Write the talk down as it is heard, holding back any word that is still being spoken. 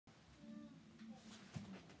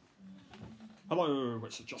Hello,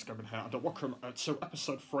 it's Just Gavin here, and welcome to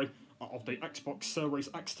episode 3 of the Xbox Series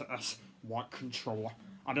X to S White Controller.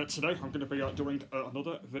 And today I'm going to be doing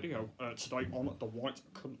another video today on the White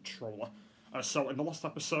Controller. So in the last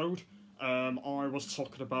episode, I was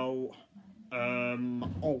talking about, I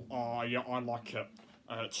like it,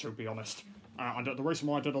 to be honest. And the reason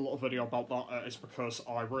why I did a little video about that is because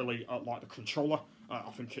I really like the controller. I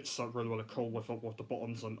think it's really, really cool with the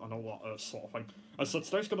buttons and all that sort of thing. So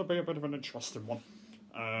today's going to be a bit of an interesting one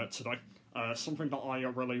today. Something that I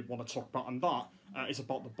really want to talk about, and that is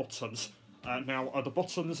about the buttons. Now, the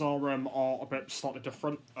buttons are a bit slightly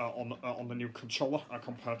different on the new controller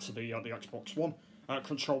compared to the Xbox One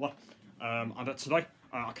controller. And today,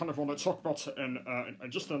 I kind of want to talk about it in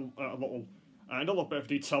just a little bit of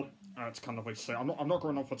detail. To kind of say, I'm not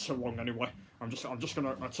going on for too long anyway. I'm just going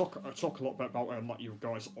to talk a little bit about it and let you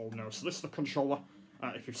guys all know. So this is the controller,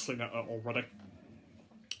 if you've seen it already.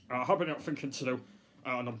 I have been thinking to do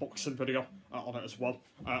an unboxing video on it as well.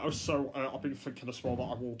 Also, I've been thinking as well that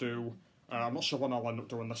I will do. I'm not sure when I'll end up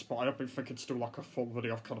doing this, but I have been thinking to do like a full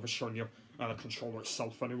video of kind of showing you the controller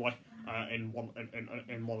itself anyway in one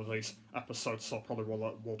of these episodes. So I probably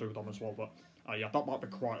will do them as well. But yeah, that might be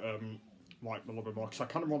quite like a little bit more, because I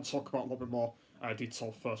kind of want to talk about a little bit more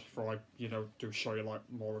detail first before I do show you like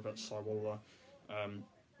more of it. So I will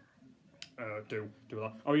do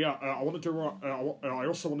that. Oh yeah, I want to do I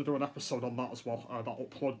also want to do an episode on that as well, that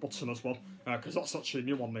upload button as well, because that's actually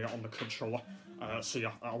new on the controller. So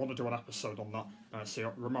yeah, I want to do an episode on that. So yeah,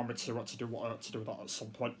 remember to do that at some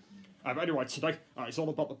point. Anyway, today it's all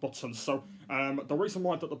about the buttons. So the reason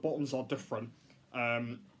why that the buttons are different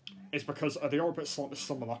is because they are a bit slightly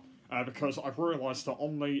similar. Because I've realised that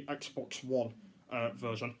on the Xbox One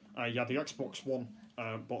version, the Xbox One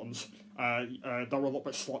buttons, they're a little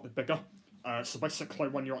bit slightly bigger. So basically,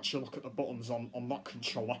 when you actually look at the buttons on that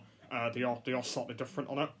controller, they are slightly different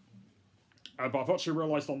on it. But I've actually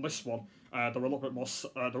realised on this one, they're a little bit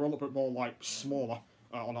more like smaller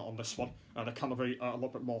on this one. They're kind of a little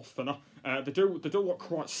bit more thinner. They do look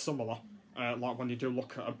quite similar, like when you do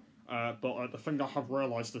look at them. But the thing I have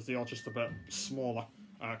realised is they are just a bit smaller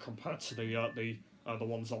compared to the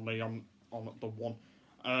ones on the one.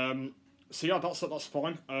 So yeah, that's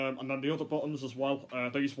fine. And then the other buttons as well.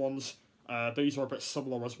 These ones, these are a bit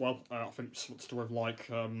similar as well. I think something to do with like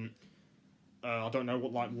I don't know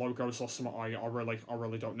what like logos or something. I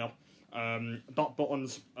really don't know. That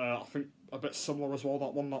button's I think a bit similar as well.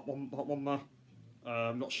 That one there.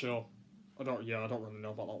 I'm not sure. I don't really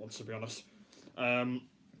know about that one, to be honest.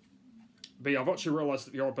 But yeah, I've actually realised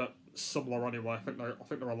that they are a bit similar anyway. I think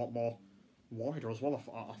they're a lot more wider as well.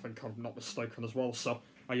 I think I'm not mistaken as well. So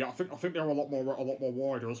yeah, I think they're a lot more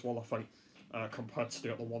wider as well. I think compared to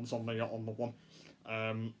the other ones on the one.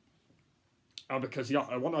 Because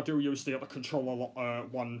yeah, when I do use the other controller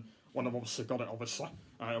when I've obviously got it, obviously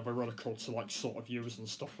it'll be really cool to like sort of use and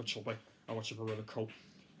stuff, which will be really cool.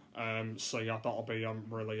 So yeah, that'll be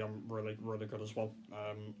really good as well.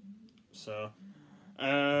 So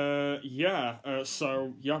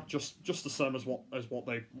just the same as what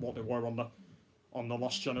they were on the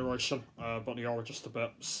last generation, but they are just a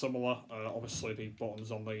bit similar. Obviously the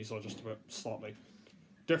buttons on these are just a bit slightly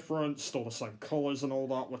different, still the same colours and all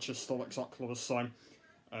that, which is still exactly the same.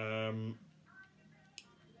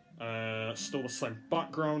 Still the same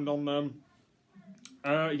background on them.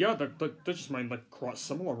 Yeah, they're just mainly quite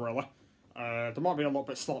similar, really. There might be a little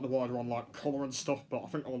bit slightly wider on like colour and stuff, but I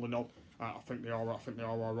think all in all, I think they are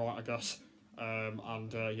alright, I guess.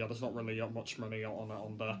 Yeah, there's not really much money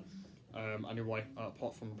on there. Anyway,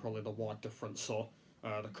 apart from probably the white difference, or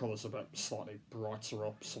the colours a bit slightly brighter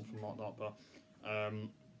or something like that.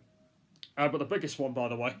 But the biggest one, by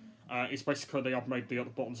the way, is basically they have made the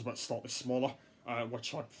other buttons a bit slightly smaller,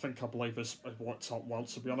 which I believe has worked out well,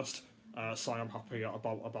 to be honest. So I am happy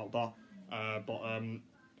about that. But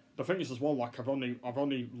the thing is as well, like I've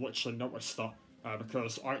only literally noticed that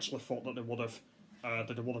because I actually thought that they would have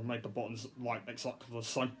made the buttons like exactly the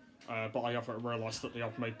same, but I haven't realised that they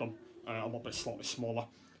have made them a little bit slightly smaller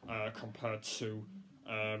compared to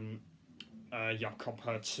the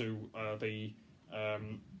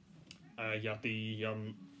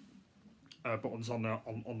buttons on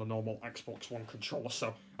the normal Xbox One controller.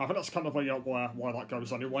 So I think that's kind of why that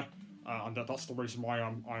goes anyway, and that's the reason why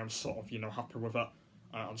I am sort of happy with it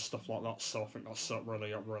and stuff like that. So I think that's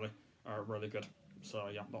really good. So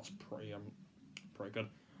yeah, that's pretty good.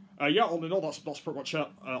 Yeah, all in all, that's pretty much it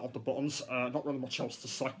of the buttons. Not really much else to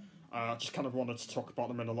say. I just kind of wanted to talk about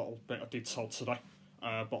them in a little bit of detail today,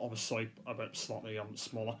 but obviously a bit slightly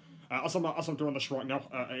smaller. as I'm doing this right now,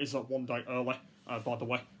 it is 1 day early, by the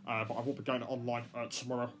way, but I will be going online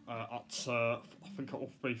tomorrow at I think it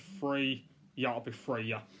will be 3. Yeah, it'll be 3.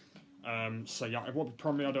 Yeah. So yeah, it will be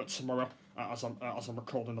premiered tomorrow as I'm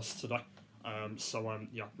recording this today.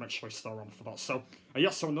 Yeah, make sure you stay on for that. So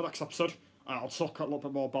so in the next episode, I'll talk a little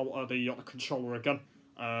bit more about the controller again.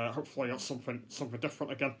 Hopefully it's something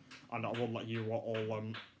different again, and I will let you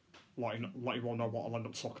all let you all know what I'll end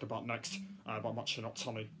up talking about next. But I'm actually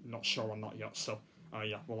not sure on that yet. So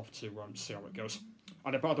yeah, we'll have to see how it goes.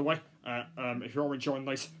 And by the way, if you're enjoying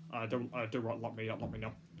these, do let me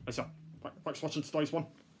know. So thanks for watching today's one,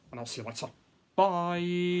 and I'll see you later.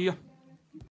 Bye.